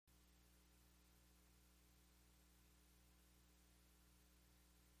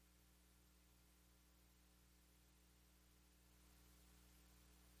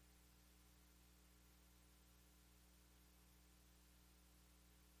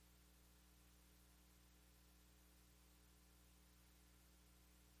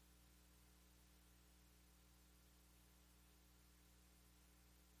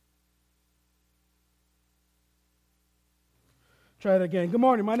Try it again. Good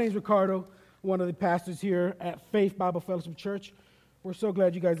morning. My name is Ricardo, one of the pastors here at Faith Bible Fellowship Church. We're so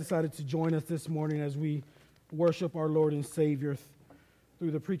glad you guys decided to join us this morning as we worship our Lord and Savior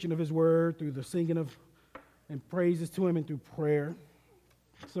through the preaching of His Word, through the singing of and praises to Him, and through prayer.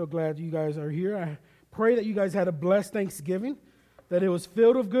 So glad you guys are here. I pray that you guys had a blessed Thanksgiving, that it was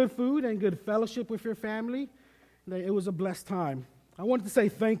filled with good food and good fellowship with your family, that it was a blessed time. I wanted to say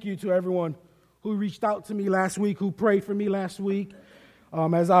thank you to everyone who reached out to me last week, who prayed for me last week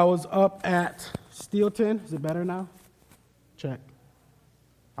as I was up at Steelton. Is it better now? Check.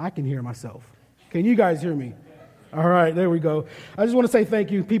 I can hear myself. Can you guys hear me? All right, there we go. I just want to say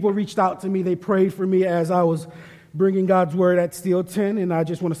thank you. People reached out to me. They prayed for me as I was bringing God's Word at Steelton, and I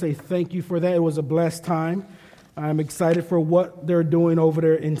just want to say thank you for that. It was a blessed time. I'm excited for what they're doing over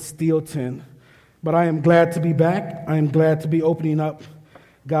there in Steelton. But I am glad to be back. I am glad to be opening up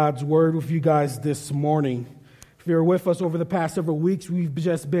God's Word with you guys this morning. If you're with us over the past several weeks, we've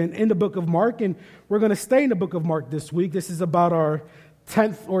just been in the book of Mark, and we're going to stay in the book of Mark this week. This is about our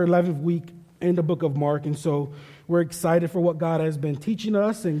 10th or 11th week in the book of Mark, and so we're excited for what God has been teaching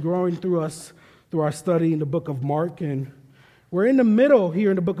us and growing through us through our study in the book of Mark. And we're in the middle here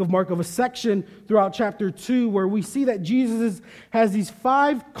in the book of Mark of a section throughout chapter 2 where we see that Jesus has these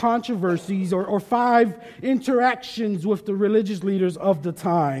 5 controversies or 5 interactions with the religious leaders of the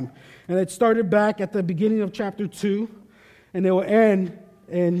time. And it started back at the beginning of chapter 2, and it will end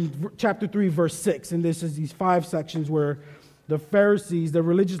in chapter 3, verse 6. And this is these 5 sections where the Pharisees, the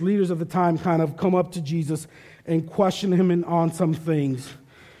religious leaders of the time, kind of come up to Jesus and question him on some things.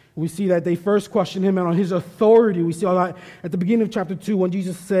 We see that they first question him on his authority. We see all that at the beginning of chapter 2 when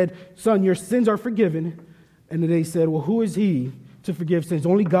Jesus said, "Son, your sins are forgiven." And then they said, "Well, who is he to forgive sins?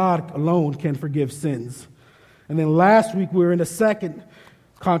 Only God alone can forgive sins." And then last week we were in the second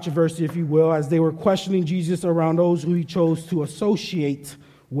controversy, if you will, as they were questioning Jesus around those who he chose to associate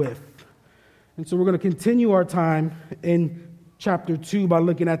with. And so we're going to continue our time in chapter 2 by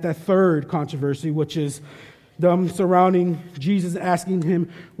looking at that third controversy, which is them surrounding Jesus, asking him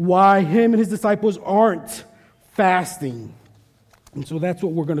why him and his disciples aren't fasting. And so that's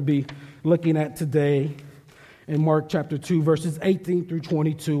what we're going to be looking at today in Mark chapter 2, verses 18 through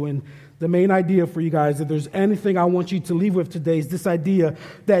 22. And the main idea for you guys, if there's anything I want you to leave with today, is this idea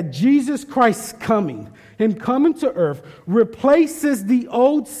that Jesus Christ's coming, him coming to earth, replaces the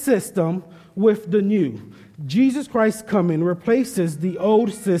old system with the new. Jesus Christ coming replaces the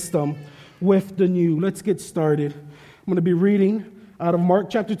old system with the new. Let's get started. I'm going to be reading out of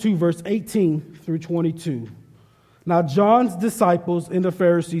Mark chapter 2, verse 18 through 22. Now John's disciples and the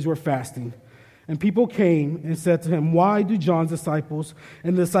Pharisees were fasting, and people came and said to him, "Why do John's disciples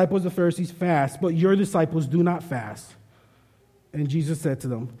and the disciples of the Pharisees fast, but your disciples do not fast?" And Jesus said to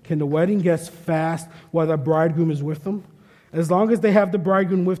them, "Can the wedding guests fast while the bridegroom is with them? As long as they have the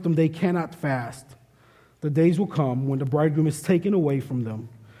bridegroom with them, they cannot fast. The days will come when the bridegroom is taken away from them,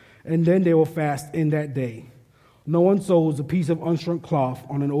 and then they will fast in that day. No one sews a piece of unshrunk cloth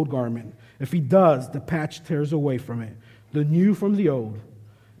on an old garment. If he does, the patch tears away from it, the new from the old,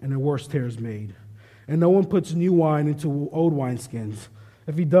 and a worse tear is made. And no one puts new wine into old wineskins.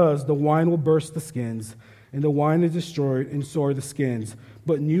 If he does, the wine will burst the skins, and the wine is destroyed and so are the skins.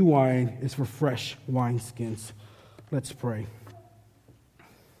 But new wine is for fresh wineskins." Let's pray.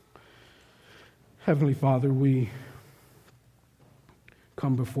 Heavenly Father, we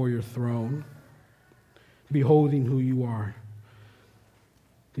come before your throne, beholding who you are.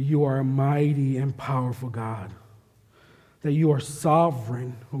 That you are a mighty and powerful God. That you are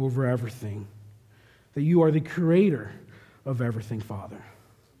sovereign over everything. That you are the creator of everything, Father.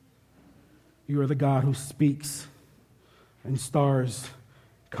 You are the God who speaks and stars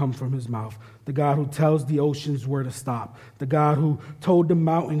come from his mouth. The God who tells the oceans where to stop. The God who told the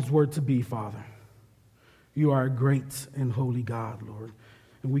mountains where to be, Father. You are a great and holy God, Lord.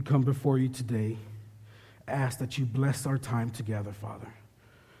 And we come before you today, ask that you bless our time together, Father.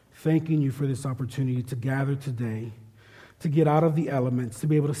 Thanking you for this opportunity to gather today, to get out of the elements, to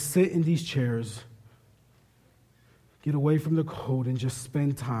be able to sit in these chairs, get away from the cold, and just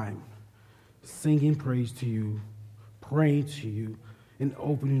spend time singing praise to you, praying to you, and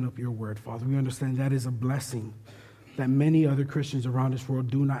opening up your word, Father. We understand that is a blessing that many other Christians around this world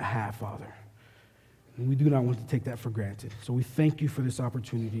do not have, Father. And we do not want to take that for granted. So we thank you for this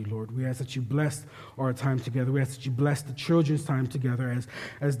opportunity, Lord. We ask that you bless our time together. We ask that you bless the children's time together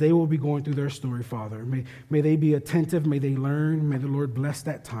as they will be going through their story, Father. May they be attentive. May they learn. May the Lord bless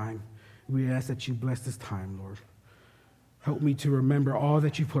that time. We ask that you bless this time, Lord. Help me to remember all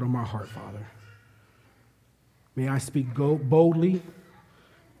that you put on my heart, Father. May I speak boldly.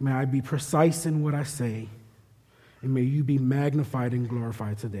 May I be precise in what I say. And may you be magnified and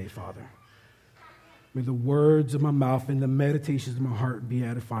glorified today, Father. May the words of my mouth and the meditations of my heart be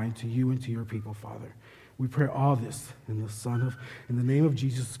edifying to you and to your people, Father. We pray all this in the name of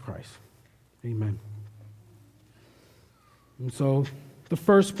Jesus Christ. Amen. And so the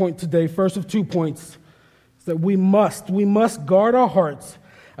first point today, first of 2 points, is that we must guard our hearts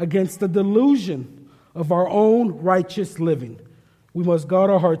against the delusion of our own righteous living. We must guard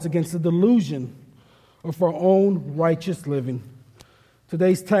our hearts against the delusion of our own righteous living.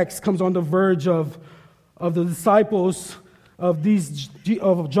 Today's text comes on the verge of the disciples of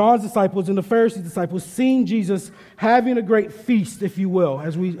John's disciples and the Pharisees' disciples seeing Jesus having a great feast, if you will,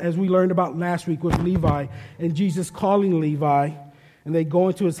 as we learned about last week with Levi, and Jesus calling Levi, and they go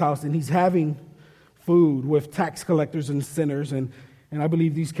into his house and he's having food with tax collectors and sinners, and I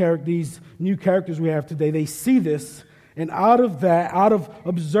believe these new characters we have today, they see this, and out of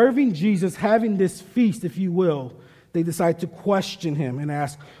observing Jesus having this feast, if you will, they decide to question him and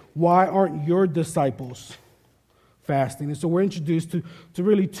ask, why aren't your disciples fasting? And so we're introduced to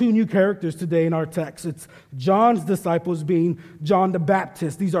really two new characters today in our text. It's John's disciples being John the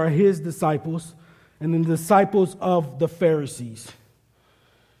Baptist. These are his disciples. And then the disciples of the Pharisees.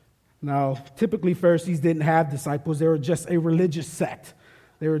 Now, typically Pharisees didn't have disciples. They were just a religious sect.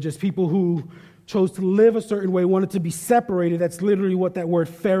 They were just people who chose to live a certain way, wanted to be separated. That's literally what that word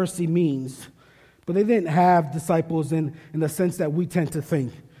Pharisee means. But they didn't have disciples in the sense that we tend to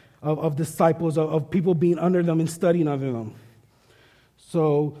think of disciples, of people being under them and studying under them.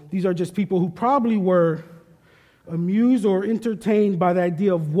 So these are just people who probably were amused or entertained by the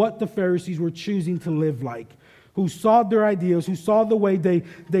idea of what the Pharisees were choosing to live like, who saw their ideals, who saw the way they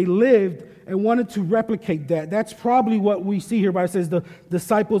lived and wanted to replicate that. That's probably what we see here, but it says the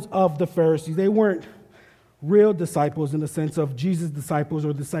disciples of the Pharisees. They weren't real disciples in the sense of Jesus' disciples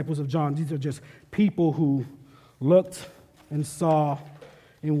or disciples of John. These are just people who looked and saw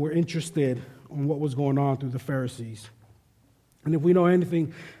and were interested in what was going on through the Pharisees. And if we know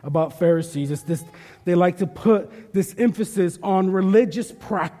anything about Pharisees, it's this: they like to put this emphasis on religious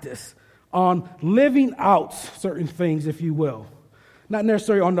practice, on living out certain things, if you will. Not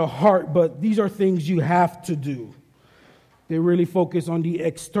necessarily on the heart, but these are things you have to do. They really focus on the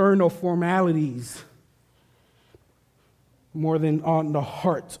external formalities more than on the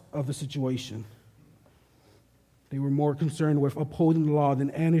heart of the situation. They were more concerned with upholding the law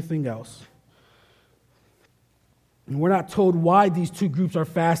than anything else. And we're not told why these two groups are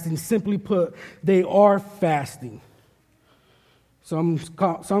fasting. Simply put, they are fasting. Some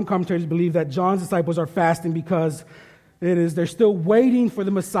commentators believe that John's disciples are fasting because they're still waiting for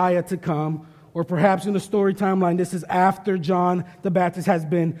the Messiah to come, or perhaps in the story timeline, this is after John the Baptist has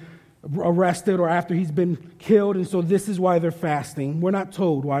been arrested or after he's been killed, and so this is why they're fasting. We're not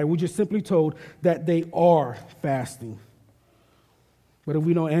told why. We're just simply told that they are fasting. But if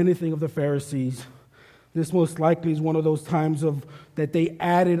we know anything of the Pharisees, this most likely is one of those times that they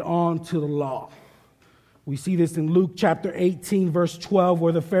added on to the law. We see this in Luke chapter 18, verse 12,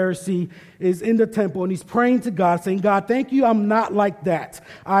 where the Pharisee is in the temple and he's praying to God, saying, God, thank you, I'm not like that.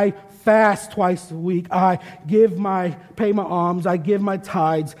 I fast twice a week. I pay my alms. I give my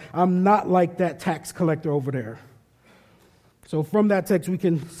tithes. I'm not like that tax collector over there. So from that text, we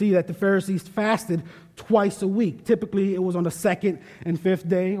can see that the Pharisees fasted twice a week. Typically, it was on the second and fifth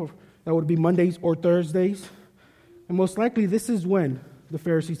day, or that would be Mondays or Thursdays. And most likely, this is when the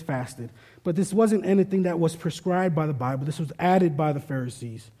Pharisees fasted. But this wasn't anything that was prescribed by the Bible. This was added by the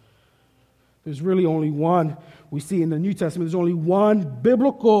Pharisees. There's really only one, we see in the New Testament, there's only one,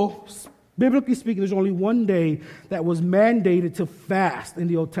 biblically speaking, there's only one day that was mandated to fast in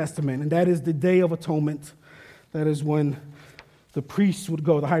the Old Testament, and that is the Day of Atonement. That is when the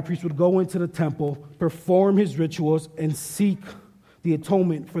high priest would go into the temple, perform his rituals, and seek the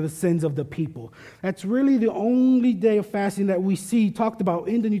atonement for the sins of the people. That's really the only day of fasting that we see talked about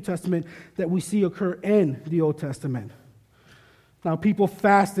in the New Testament that we see occur in the Old Testament. Now, people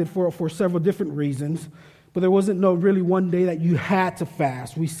fasted for several different reasons, but there wasn't really one day that you had to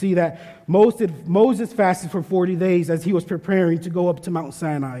fast. We see that Moses fasted for 40 days as he was preparing to go up to Mount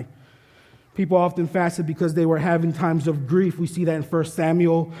Sinai. People often fasted because they were having times of grief. We see that in 1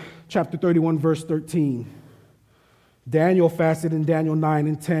 Samuel chapter 31, verse 13. Daniel fasted in Daniel 9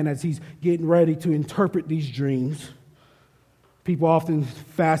 and 10 as he's getting ready to interpret these dreams. People often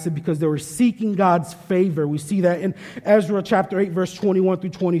fasted because they were seeking God's favor. We see that in Ezra chapter 8, verse 21 through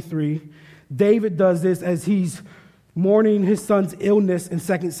 23. David does this as he's mourning his son's illness in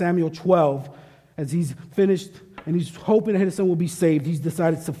 2 Samuel 12. As he's finished and he's hoping that his son will be saved, he's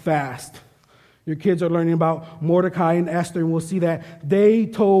decided to fast. Your kids are learning about Mordecai and Esther, and we'll see that they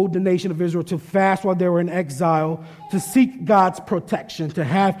told the nation of Israel to fast while they were in exile, to seek God's protection, to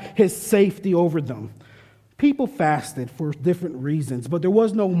have his safety over them. People fasted for different reasons, but there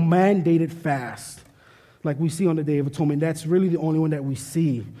was no mandated fast like we see on the Day of Atonement. That's really the only one that we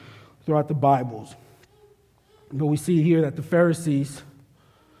see throughout the Bibles. But we see here that the Pharisees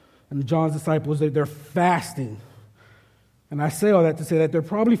and John's disciples, they're fasting. And I say all that to say that they're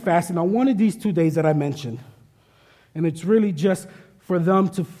probably fasting on one of these 2 days that I mentioned. And it's really just for them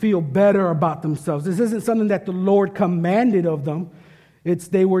to feel better about themselves. This isn't something that the Lord commanded of them. It's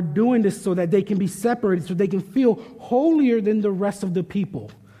they were doing this so that they can be separated, so they can feel holier than the rest of the people.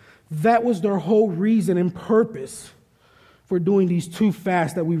 That was their whole reason and purpose for doing these 2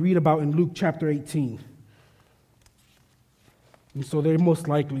 fasts that we read about in Luke chapter 18. And so they most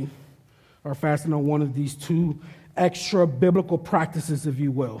likely are fasting on one of these 2 extra biblical practices, if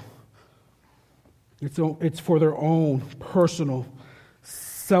you will. It's for their own personal,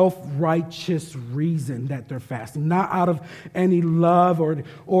 self-righteous reason that they're fasting. Not out of any love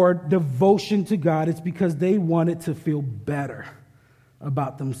or devotion to God. It's because they wanted to feel better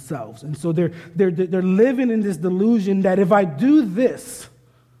about themselves. And so they're living in this delusion that if I do this,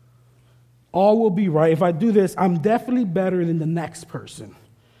 all will be right. If I do this, I'm definitely better than the next person.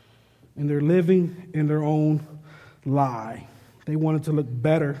 And they're living in their own lie. They wanted to look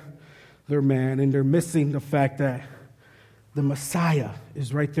better, their man, and they're missing the fact that the Messiah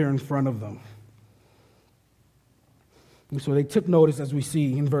is right there in front of them. And so they took notice, as we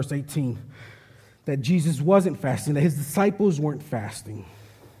see in verse 18, that Jesus wasn't fasting, that his disciples weren't fasting.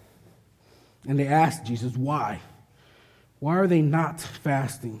 And they asked Jesus, why? Why are they not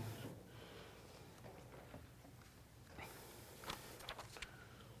fasting?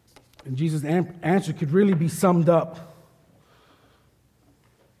 And Jesus' answer could really be summed up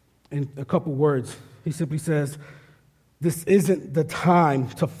in a couple words. He simply says, this isn't the time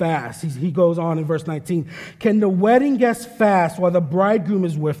to fast. He goes on in verse 19. Can the wedding guests fast while the bridegroom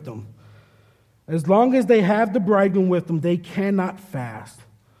is with them? As long as they have the bridegroom with them, they cannot fast.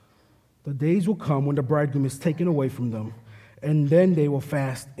 The days will come when the bridegroom is taken away from them, and then they will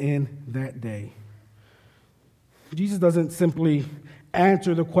fast in that day. Jesus doesn't simply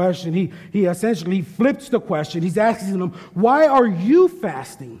answer the question. He essentially flips the question. He's asking them, why are you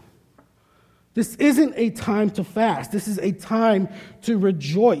fasting? This isn't a time to fast. This is a time to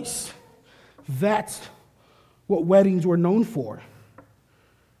rejoice. That's what weddings were known for.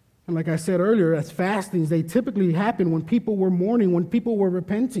 And like I said earlier, as fastings, they typically happen when people were mourning, when people were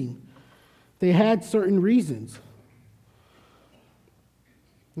repenting. They had certain reasons.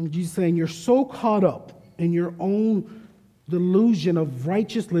 And Jesus is saying, you're so caught up in your own delusion of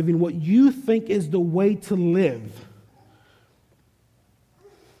righteous living, what you think is the way to live,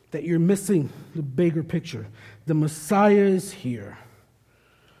 that you're missing the bigger picture. The Messiah is here.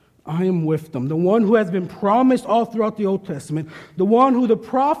 I am with them. The one who has been promised all throughout the Old Testament, the one who the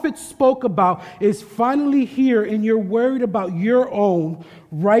prophets spoke about, is finally here, and you're worried about your own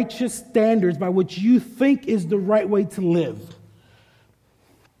righteous standards by which you think is the right way to live.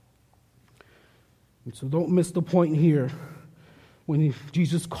 And so don't miss the point here. When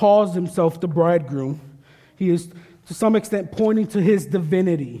Jesus calls himself the bridegroom, he is to some extent pointing to his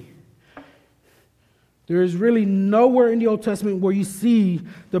divinity. There is really nowhere in the Old Testament where you see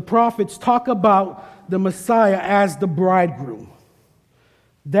the prophets talk about the Messiah as the bridegroom.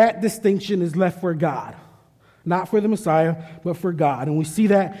 That distinction is left for God. Not for the Messiah, but for God. And we see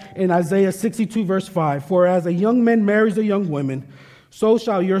that in Isaiah 62, verse 5. For as a young man marries a young woman, so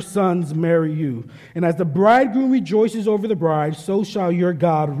shall your sons marry you. And as the bridegroom rejoices over the bride, so shall your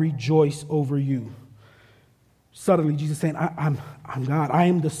God rejoice over you. Subtly, Jesus is saying, I'm God. I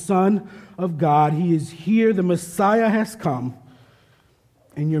am the Son of God. He is here. The Messiah has come.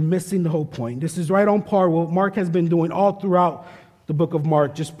 And you're missing the whole point. This is right on par with what Mark has been doing all throughout the book of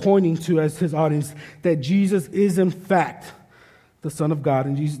Mark, just pointing to, as his audience, that Jesus is in fact the Son of God.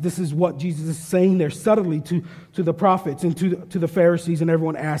 And this is what Jesus is saying there subtly to the prophets and to the Pharisees and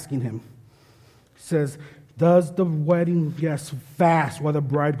everyone asking him. He says, does the wedding guest fast while the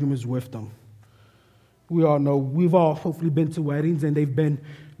bridegroom is with them? We all know, we've all hopefully been to weddings, and they've been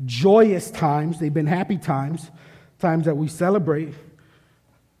joyous times. They've been happy times, times that we celebrate.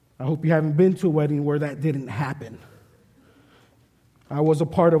 I hope you haven't been to a wedding where that didn't happen. I was a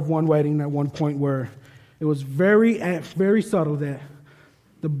part of one wedding at one point where it was very, very subtle that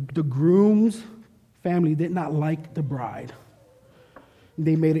the groom's family did not like the bride.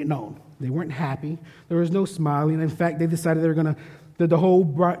 They made it known. They weren't happy. There was no smiling. In fact, they decided they were going to,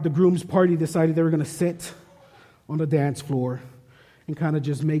 the groom's party decided they were going to sit on the dance floor and kind of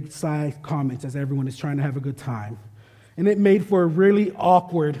just make side comments as everyone is trying to have a good time. And it made for a really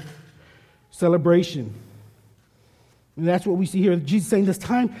awkward celebration. And that's what we see here. Jesus saying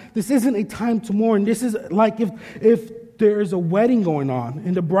this isn't a time to mourn. This is like if there is a wedding going on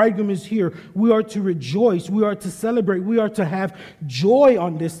and the bridegroom is here, we are to rejoice, we are to celebrate, we are to have joy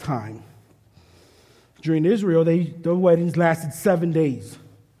on this time. During Israel, the weddings lasted 7 days.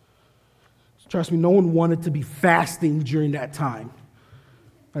 Trust me, no one wanted to be fasting during that time.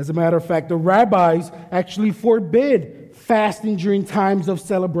 As a matter of fact, the rabbis actually forbid fasting during times of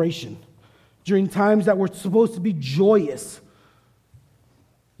celebration, during times that were supposed to be joyous.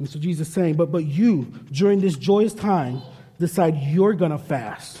 And so Jesus is saying, but you, during this joyous time, decide you're going to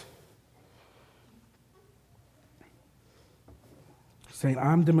fast. Saying,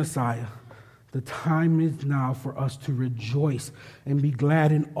 I'm the Messiah. The time is now for us to rejoice and be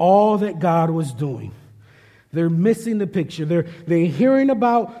glad in all that God was doing. They're missing the picture. They're hearing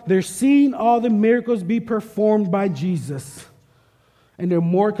about, they're seeing all the miracles be performed by Jesus. And they're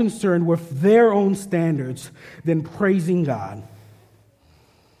more concerned with their own standards than praising God.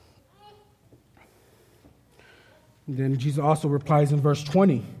 And then Jesus also replies in verse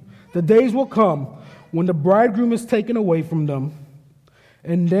 20, the days will come when the bridegroom is taken away from them,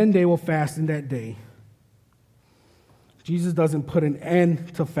 and then they will fast in that day. Jesus doesn't put an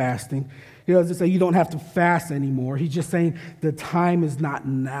end to fasting. He doesn't say you don't have to fast anymore. He's just saying the time is not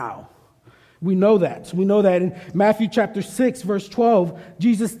now. We know that. We know that in Matthew chapter 6, verse 12,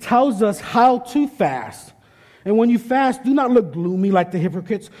 Jesus tells us how to fast. And when you fast, do not look gloomy like the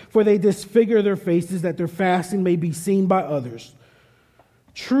hypocrites, for they disfigure their faces that their fasting may be seen by others.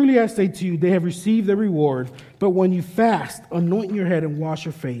 Truly I say to you, they have received their reward. But when you fast, anoint your head and wash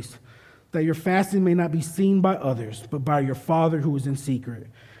your face, that your fasting may not be seen by others, but by your Father who is in secret.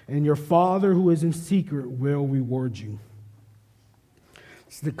 And your Father who is in secret will reward you.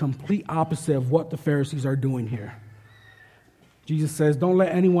 It's the complete opposite of what the Pharisees are doing here. Jesus says, don't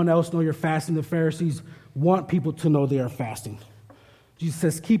let anyone else know you're fasting. The Pharisees want people to know they are fasting. Jesus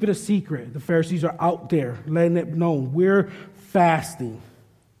says, keep it a secret. The Pharisees are out there letting it known. We're fasting.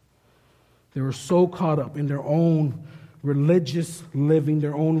 They were so caught up in their own religious living,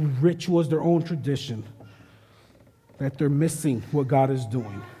 their own rituals, their own tradition, that they're missing what God is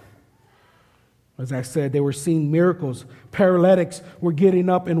doing. As I said, they were seeing miracles. Paralytics were getting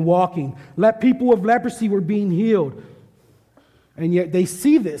up and walking. People with leprosy were being healed. And yet they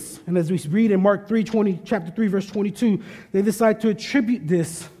see this. And as we read in Mark chapter 3, verse 22, they decide to attribute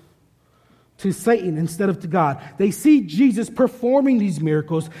this to Satan instead of to God. They see Jesus performing these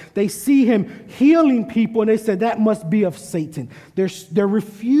miracles. They see him healing people, and they said that must be of Satan. They're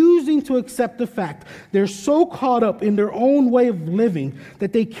refusing to accept the fact. They're so caught up in their own way of living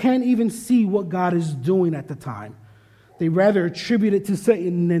that they can't even see what God is doing at the time. They rather attribute it to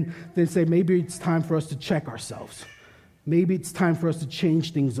Satan than say maybe it's time for us to check ourselves. Maybe it's time for us to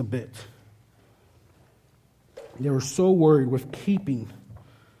change things a bit. They were so worried with keeping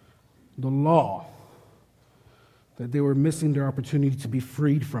the law that they were missing their opportunity to be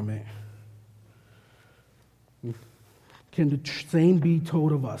freed from it. Can the same be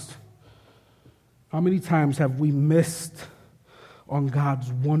told of us? How many times have we missed on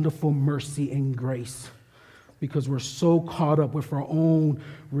God's wonderful mercy and grace because we're so caught up with our own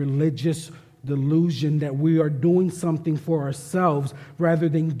religious delusion that we are doing something for ourselves rather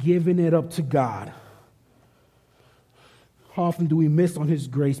than giving it up to God? How often do we miss on His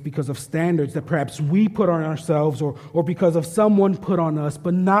grace because of standards that perhaps we put on ourselves or because of someone put on us,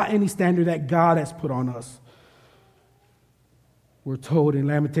 but not any standard that God has put on us? We're told in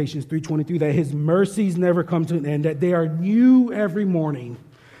Lamentations 3:23 that His mercies never come to an end, that they are new every morning.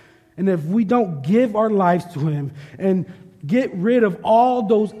 And if we don't give our lives to Him and get rid of all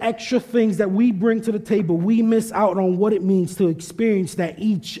those extra things that we bring to the table, we miss out on what it means to experience that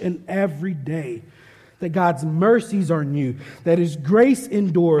each and every day. That God's mercies are new, that His grace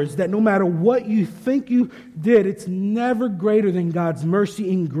endures, that no matter what you think you did, it's never greater than God's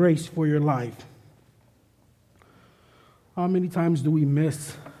mercy and grace for your life. How many times do we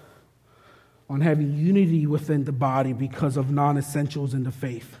miss on having unity within the body because of non-essentials in the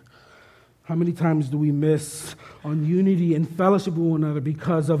faith? How many times do we miss on unity and fellowship with one another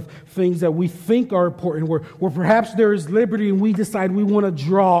because of things that we think are important, where perhaps there is liberty and we decide we want to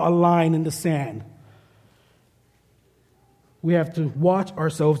draw a line in the sand? We have to watch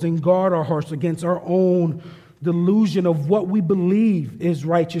ourselves and guard our hearts against our own delusion of what we believe is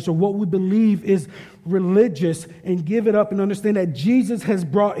righteous or what we believe is religious, and give it up and understand that Jesus has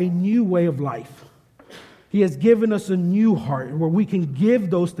brought a new way of life. He has given us a new heart where we can give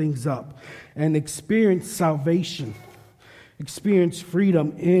those things up and experience salvation experience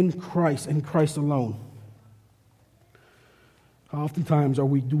freedom in Christ and Christ alone. How oftentimes do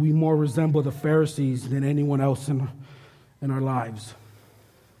we more resemble the Pharisees than anyone else in our lives?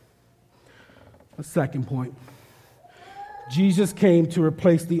 A second point. Jesus came to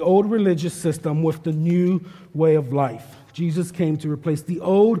replace the old religious system with the new way of life. Jesus came to replace the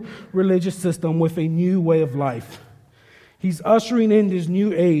old religious system with a new way of life. He's ushering in this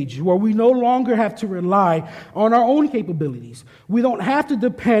new age where we no longer have to rely on our own capabilities. We don't have to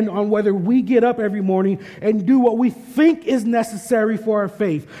depend on whether we get up every morning and do what we think is necessary for our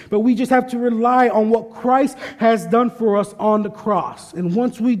faith, but we just have to rely on what Christ has done for us on the cross. And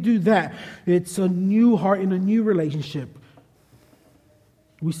once we do that, it's a new heart and a new relationship.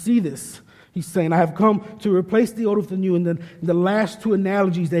 We see this. He's saying, I have come to replace the old with the new. And then the last two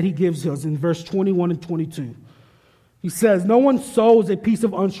analogies that he gives us in verse 21 and 22. He says, no one sews a piece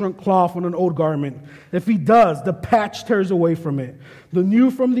of unshrunk cloth on an old garment. If he does, the patch tears away from it, the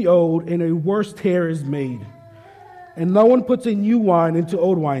new from the old, and a worse tear is made. And no one puts a new wine into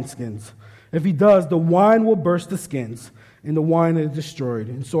old wineskins. If he does, the wine will burst the skins, and the wine is destroyed,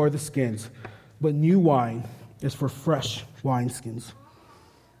 and so are the skins. But new wine is for fresh wineskins.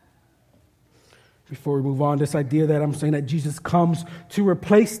 Before we move on, this idea that I'm saying that Jesus comes to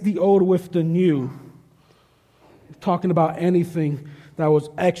replace the old with the new, talking about anything that was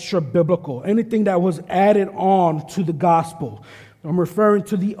extra biblical, anything that was added on to the gospel. I'm referring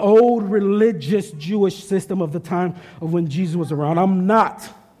to the old religious Jewish system of the time of when Jesus was around. I'm not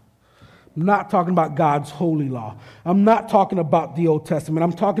talking about God's holy law. I'm not talking about the Old Testament.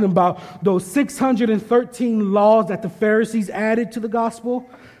 I'm talking about those 613 laws that the Pharisees added to the gospel.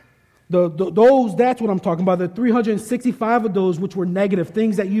 That's what I'm talking about. The 365 of those which were negative,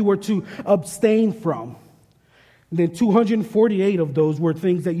 things that you were to abstain from. And then 248 of those were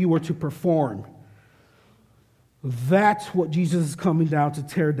things that you were to perform. That's what Jesus is coming down to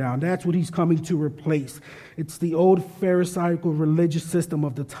tear down. That's what he's coming to replace. It's the old Pharisaical religious system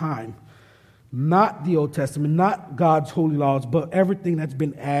of the time. Not the Old Testament, not God's holy laws, but everything that's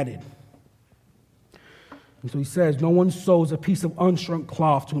been added. And so he says, no one sews a piece of unshrunk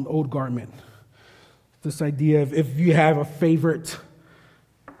cloth to an old garment. This idea of if you have a favorite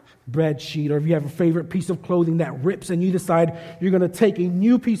bread sheet, or if you have a favorite piece of clothing that rips and you decide you're going to take a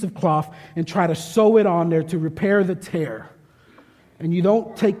new piece of cloth and try to sew it on there to repair the tear. And you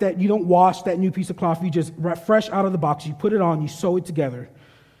don't take that, you don't wash that new piece of cloth, you just fresh out of the box, you put it on, you sew it together.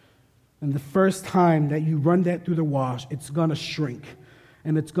 And the first time that you run that through the wash, it's going to shrink.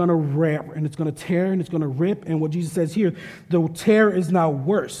 And it's going to rip, and it's going to tear, and it's going to rip. And what Jesus says here, the tear is now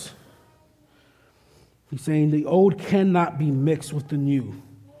worse. He's saying the old cannot be mixed with the new.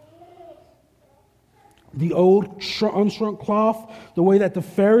 The old unshrunk cloth, the way that the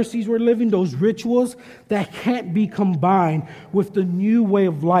Pharisees were living, those rituals, that can't be combined with the new way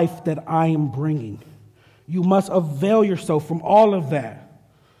of life that I am bringing. You must avail yourself from all of that.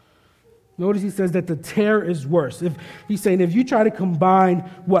 Notice he says that the tear is worse. He's saying if you try to combine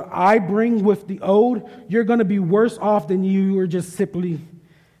what I bring with the old, you're going to be worse off than you were just simply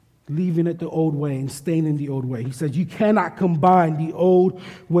leaving it the old way and staying in the old way. He says you cannot combine the old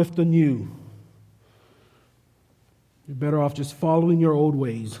with the new. You're better off just following your old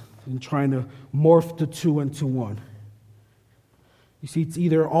ways and trying to morph the two into one. You see, it's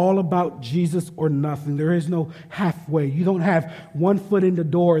either all about Jesus or nothing. There is no halfway. You don't have 1 foot in the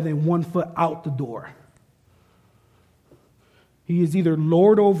door and then 1 foot out the door. He is either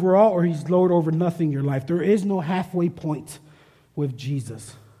Lord over all or he's Lord over nothing in your life. There is no halfway point with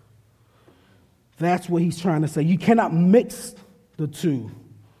Jesus. That's what he's trying to say. You cannot mix the two.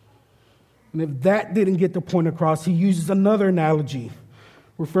 And if that didn't get the point across, he uses another analogy,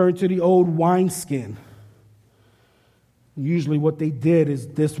 referring to the old wineskin. Usually what they did is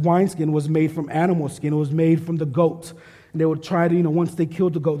this wineskin was made from animal skin. It was made from the goat. And they would try to, once they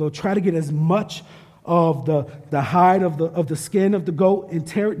killed the goat, they'll try to get as much of the hide of the skin of the goat and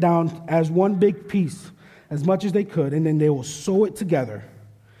tear it down as one big piece, as much as they could. And then they will sew it together.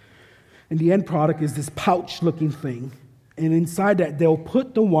 And the end product is this pouch-looking thing. And inside that, they'll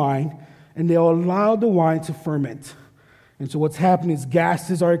put the wine, and they'll allow the wine to ferment. And so what's happening is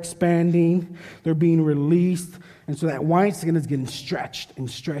gases are expanding, they're being released, and so that wineskin is getting stretched and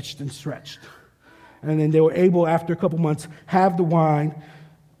stretched and stretched. And then they were able, after a couple months, have the wine,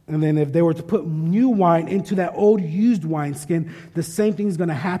 and then if they were to put new wine into that old used wineskin, the same thing is going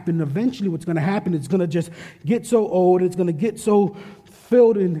to happen. Eventually what's going to happen is it's going to just get so old, it's going to get so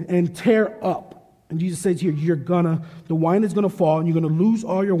filled and tear up. And Jesus says here, the wine is going to fall, and you're going to lose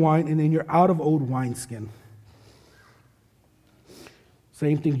all your wine, and then you're out of old wineskin.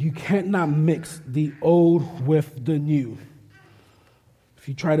 Same thing, you cannot mix the old with the new. If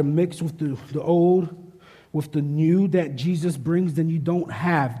you try to mix with the old with the new that Jesus brings, then you don't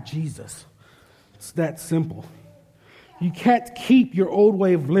have Jesus. It's that simple. You can't keep your old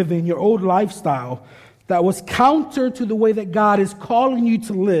way of living, your old lifestyle that was counter to the way that God is calling you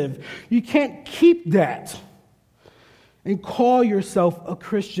to live. You can't keep that and call yourself a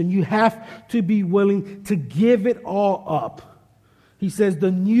Christian. You have to be willing to give it all up. He says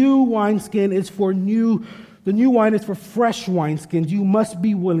the new wineskin is for the new wine is for fresh wineskins. You must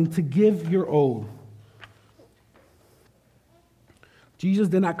be willing to give your old. Jesus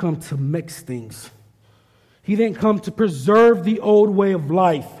did not come to mix things. He didn't come to preserve the old way of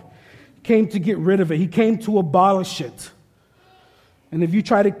life. He came to get rid of it. He came to abolish it. And if you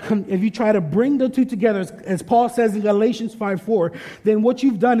try to bring the two together, as Paul says in Galatians 5:4, then what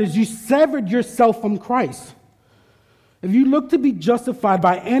you've done is you severed yourself from Christ. If you look to be justified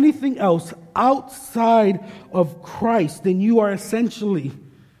by anything else outside of Christ, then you are essentially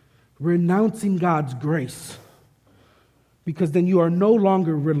renouncing God's grace. Because then you are no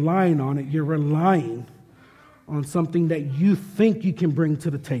longer relying on it. You're relying on something that you think you can bring to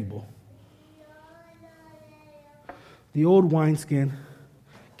the table. The old wineskin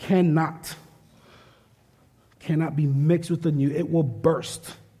cannot be mixed with the new. It will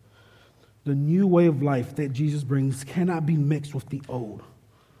burst. The new way of life that Jesus brings cannot be mixed with the old,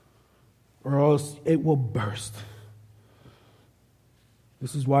 or else it will burst.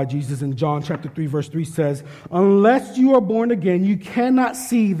 This is why Jesus in John chapter 3, verse 3 says, unless you are born again, you cannot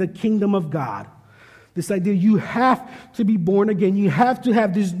see the kingdom of God. This idea, you have to be born again. You have to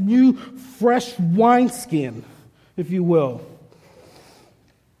have this new, fresh wineskin, if you will,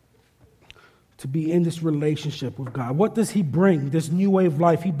 to be in this relationship with God. What does he bring, this new way of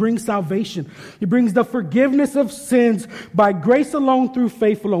life? He brings salvation. He brings the forgiveness of sins by grace alone, through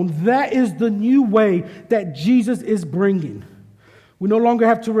faith alone. That is the new way that Jesus is bringing. We no longer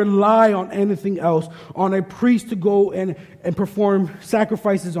have to rely on anything else, on a priest to go and perform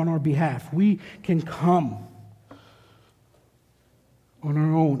sacrifices on our behalf. We can come on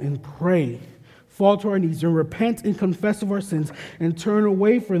our own and pray, fall to our knees and repent and confess of our sins and turn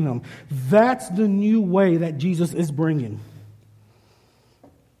away from them. That's the new way that Jesus is bringing.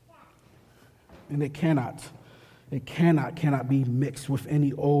 And it cannot be mixed with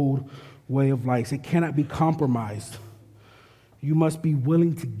any old way of life. It cannot be compromised. You must be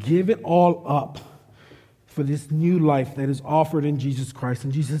willing to give it all up for this new life that is offered in Jesus Christ.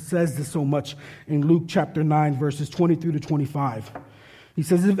 And Jesus says this so much in Luke chapter 9, verses 23 to 25. He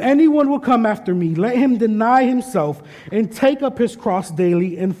says, if anyone will come after me, let him deny himself and take up his cross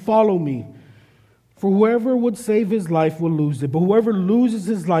daily and follow me. For whoever would save his life will lose it, but whoever loses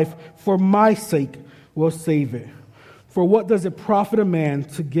his life for my sake will save it. For what does it profit a man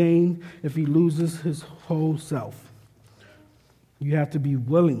to gain if he loses his whole self? You have to be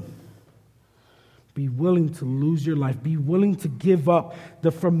willing. Be willing to lose your life. Be willing to give up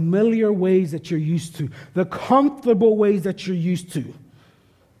the familiar ways that you're used to, the comfortable ways that you're used to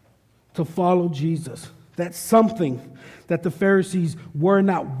follow Jesus. That's something that the Pharisees were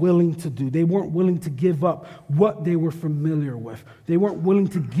not willing to do. They weren't willing to give up what they were familiar with. They weren't willing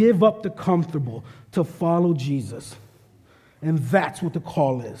to give up the comfortable to follow Jesus. And that's what the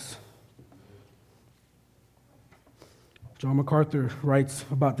call is. John MacArthur writes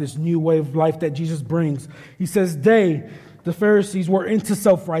about this new way of life that Jesus brings. He says, the Pharisees, were into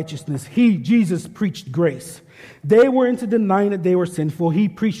self-righteousness. He, Jesus, preached grace. They were into denying that they were sinful. He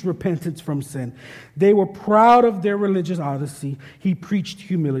preached repentance from sin. They were proud of their religious honesty. He preached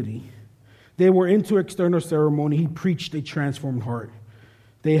humility. They were into external ceremony. He preached a transformed heart.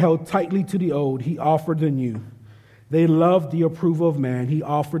 They held tightly to the old. He offered the new. They loved the approval of man. He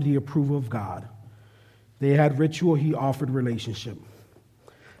offered the approval of God. They had ritual. He offered relationship.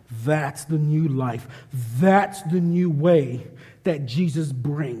 That's the new life. That's the new way that Jesus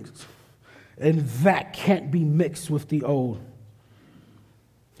brings. And that can't be mixed with the old.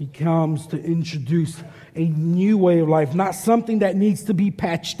 He comes to introduce a new way of life, not something that needs to be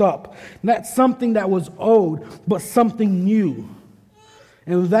patched up, not something that was old, but something new.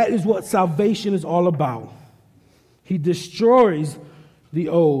 And that is what salvation is all about. He destroys the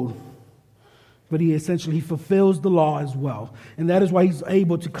old, but he fulfills the law as well. And that is why he's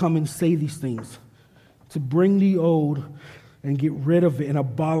able to come and say these things, to bring the old and get rid of it and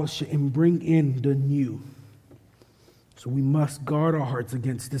abolish it and bring in the new. So we must guard our hearts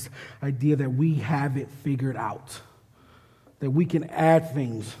against this idea that we have it figured out, that we can add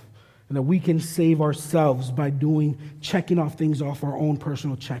things and that we can save ourselves by checking off things off our own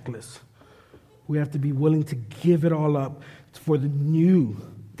personal checklist. We have to be willing to give it all up for the new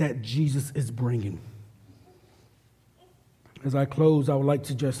that Jesus is bringing. As I close, I would like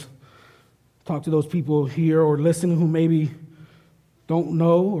to just talk to those people here or listen who maybe don't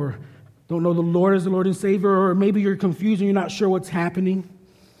know the Lord as the Lord and Savior, or maybe you're confused and you're not sure what's happening.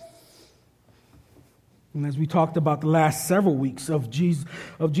 And as we talked about the last several weeks of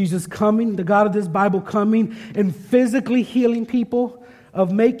Jesus coming, the God of this Bible coming and physically healing people,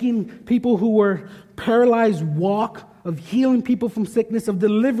 of making people who were paralyzed walk, of healing people from sickness, of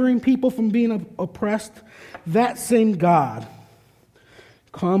delivering people from being oppressed, that same God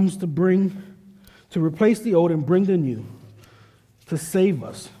comes to replace the old and bring the new, to save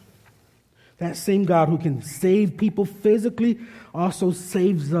us. That same God who can save people physically also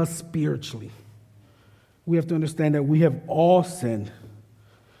saves us spiritually. We have to understand that we have all sinned.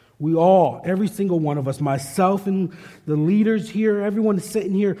 We all, every single one of us, myself and the leaders here, everyone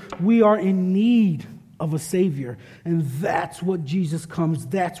sitting here, we are in need of a Savior. And that's what Jesus comes,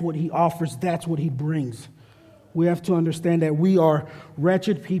 that's what He offers, that's what He brings. We have to understand that we are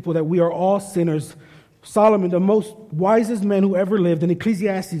wretched people, that we are all sinners. Solomon, the most wisest man who ever lived, in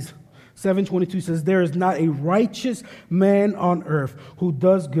Ecclesiastes 7:22 says, there is not a righteous man on earth who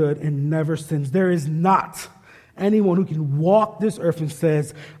does good and never sins. There is not anyone who can walk this earth and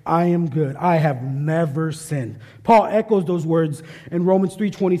says, I am good, I have never sinned. Paul echoes those words in Romans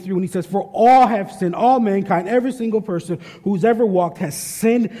 3:23 when he says, for all have sinned, all mankind, every single person who's ever walked has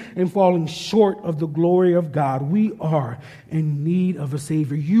sinned and fallen short of the glory of God. We are in need of a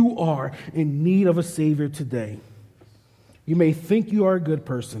Savior. You are in need of a Savior today. You may think you are a good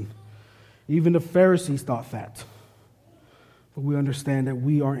person. Even the Pharisees thought that. But we understand that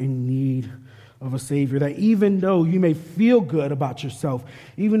we are in need of a Savior, that even though you may feel good about yourself,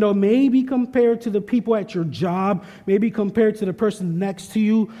 even though maybe compared to the people at your job, maybe compared to the person next to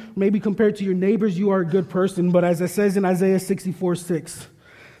you, maybe compared to your neighbors, you are a good person. But as it says in Isaiah 64:6,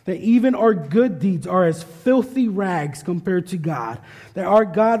 that even our good deeds are as filthy rags compared to God. That our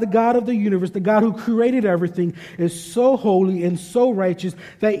God, the God of the universe, the God who created everything, is so holy and so righteous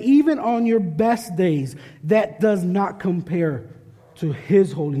that even on your best days, that does not compare to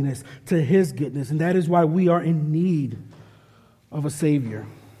His holiness, to His goodness. And that is why we are in need of a Savior.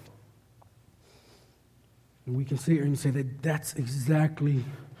 And we can sit here and say that that's exactly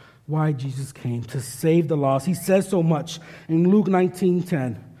why Jesus came, to save the lost. He says so much in Luke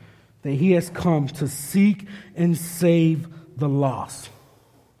 19:10 that He has come to seek and save the lost.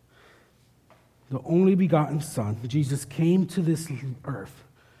 The only begotten Son, Jesus, came to this earth,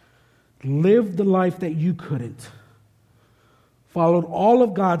 lived the life that you couldn't, followed all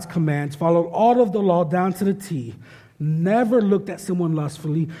of God's commands, followed all of the law down to the T, never looked at someone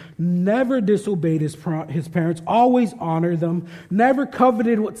lustfully, never disobeyed his parents, always honored them, never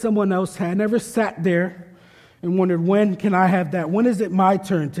coveted what someone else had, never sat there and wondered, when can I have that? When is it my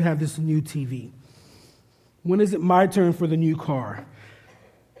turn to have this new TV? When is it my turn for the new car?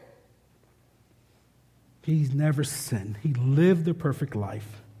 He's never sinned. He lived the perfect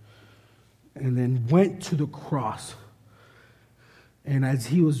life and then went to the cross. And as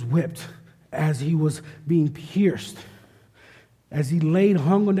He was whipped, as He was being pierced, as He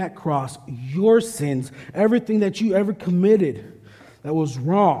hung on that cross, your sins, everything that you ever committed that was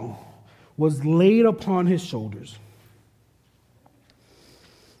wrong, was laid upon His shoulders.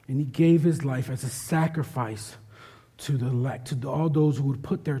 And He gave His life as a sacrifice to the elect, to all those who would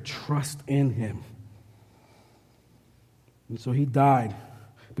put their trust in Him. And so He died.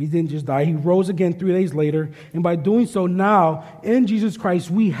 But He didn't just die. He rose again 3 days later. And by doing so now, in Jesus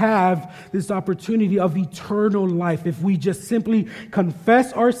Christ, we have this opportunity of eternal life. If we just simply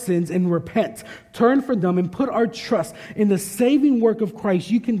confess our sins and repent, turn from them, and put our trust in the saving work of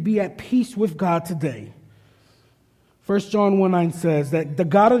Christ, you can be at peace with God today. 1 John 1:9 says that the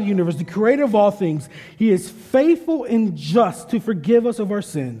God of the universe, the creator of all things, He is faithful and just to forgive us of our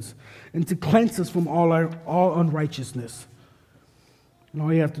sins and to cleanse us from all unrighteousness. And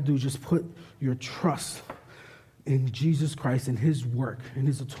all you have to do is just put your trust in Jesus Christ and His work, and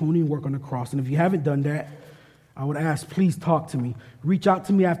His atoning work on the cross. And if you haven't done that, I would ask, please talk to me. Reach out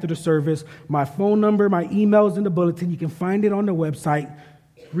to me after the service. My phone number, my email is in the bulletin. You can find it on the website.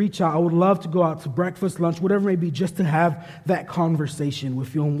 Reach out. I would love to go out to breakfast, lunch, whatever it may be, just to have that conversation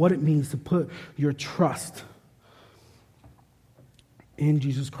with you on what it means to put your trust in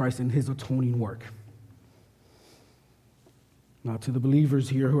Jesus Christ and His atoning work. Now, to the believers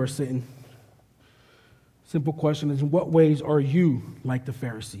here who are sitting, simple question is, in what ways are you like the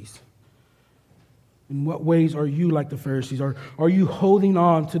Pharisees? In what ways are you like the Pharisees? Are you holding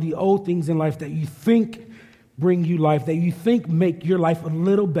on to the old things in life that you think bring you life, that you think make your life a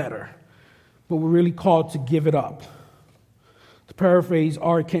little better, but we're really called to give it up, To paraphrase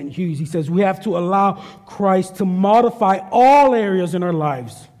R. Kent Hughes, he says, we have to allow Christ to modify all areas in our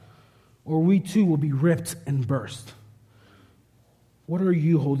lives, or we too will be ripped and burst. What are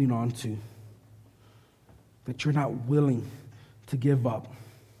you holding on to that you're not willing to give up?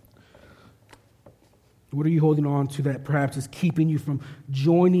 What are you holding on to that perhaps is keeping you from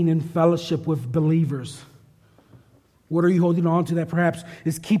joining in fellowship with believers? What are you holding on to that perhaps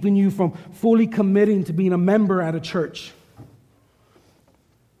is keeping you from fully committing to being a member at a church?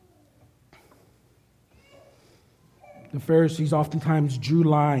 The Pharisees oftentimes drew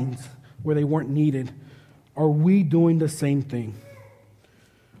lines where they weren't needed. Are we doing the same thing?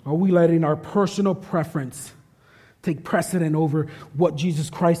 Are we letting our personal preference take precedent over what Jesus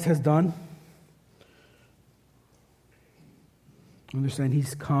Christ has done? Understand,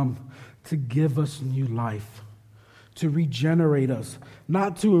 He's come to give us new life, to regenerate us,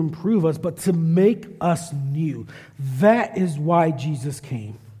 not to improve us, but to make us new. That is why Jesus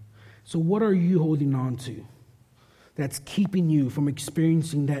came. So what are you holding on to that's keeping you from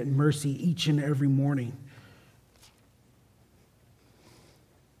experiencing that mercy each and every morning?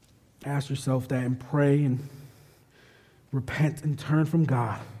 Ask yourself that and pray and repent and turn from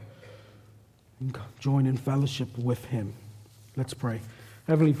God and join in fellowship with Him. Let's pray.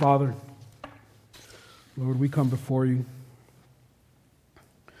 Heavenly Father, Lord, we come before you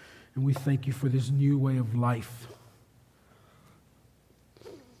and we thank you for this new way of life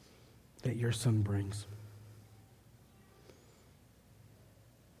that your Son brings.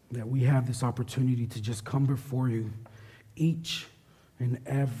 That we have this opportunity to just come before you each and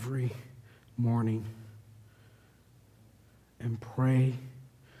every morning and pray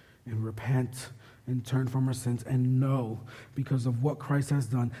and repent and turn from our sins and know, because of what Christ has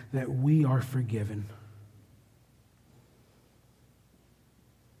done, that we are forgiven.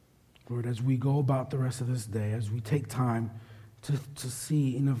 Lord, as we go about the rest of this day, as we take time to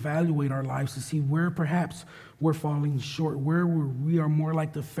see and evaluate our lives, to see where perhaps we're falling short, where we are more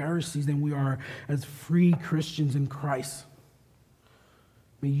like the Pharisees than we are as free Christians in Christ.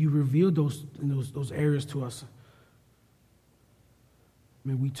 May you reveal those areas to us.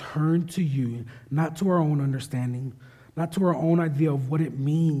 May we turn to you, not to our own understanding, not to our own idea of what it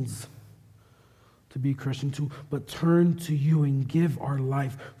means to be a Christian, but turn to you and give our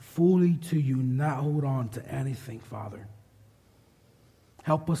life fully to you, not hold on to anything, Father.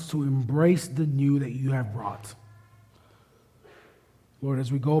 Help us to embrace the new that you have brought. Lord,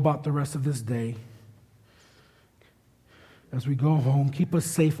 as we go about the rest of this day, as we go home, keep us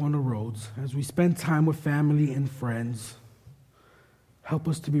safe on the roads. As we spend time with family and friends, help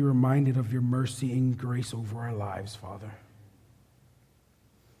us to be reminded of your mercy and grace over our lives, Father.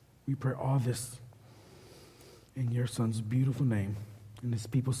 We pray all this in your Son's beautiful name. And his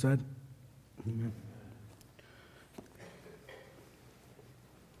people said, amen.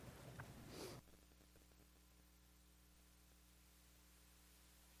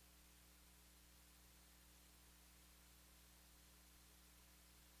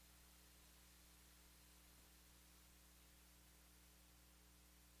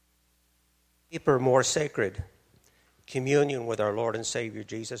 Deeper, more sacred communion with our Lord and Savior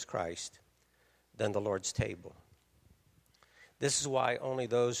Jesus Christ than the Lord's table. This is why only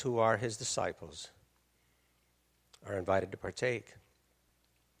those who are his disciples are invited to partake.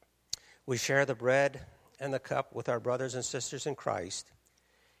 We share the bread and the cup with our brothers and sisters in Christ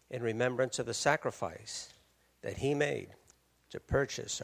in remembrance of the sacrifice that he made to purchase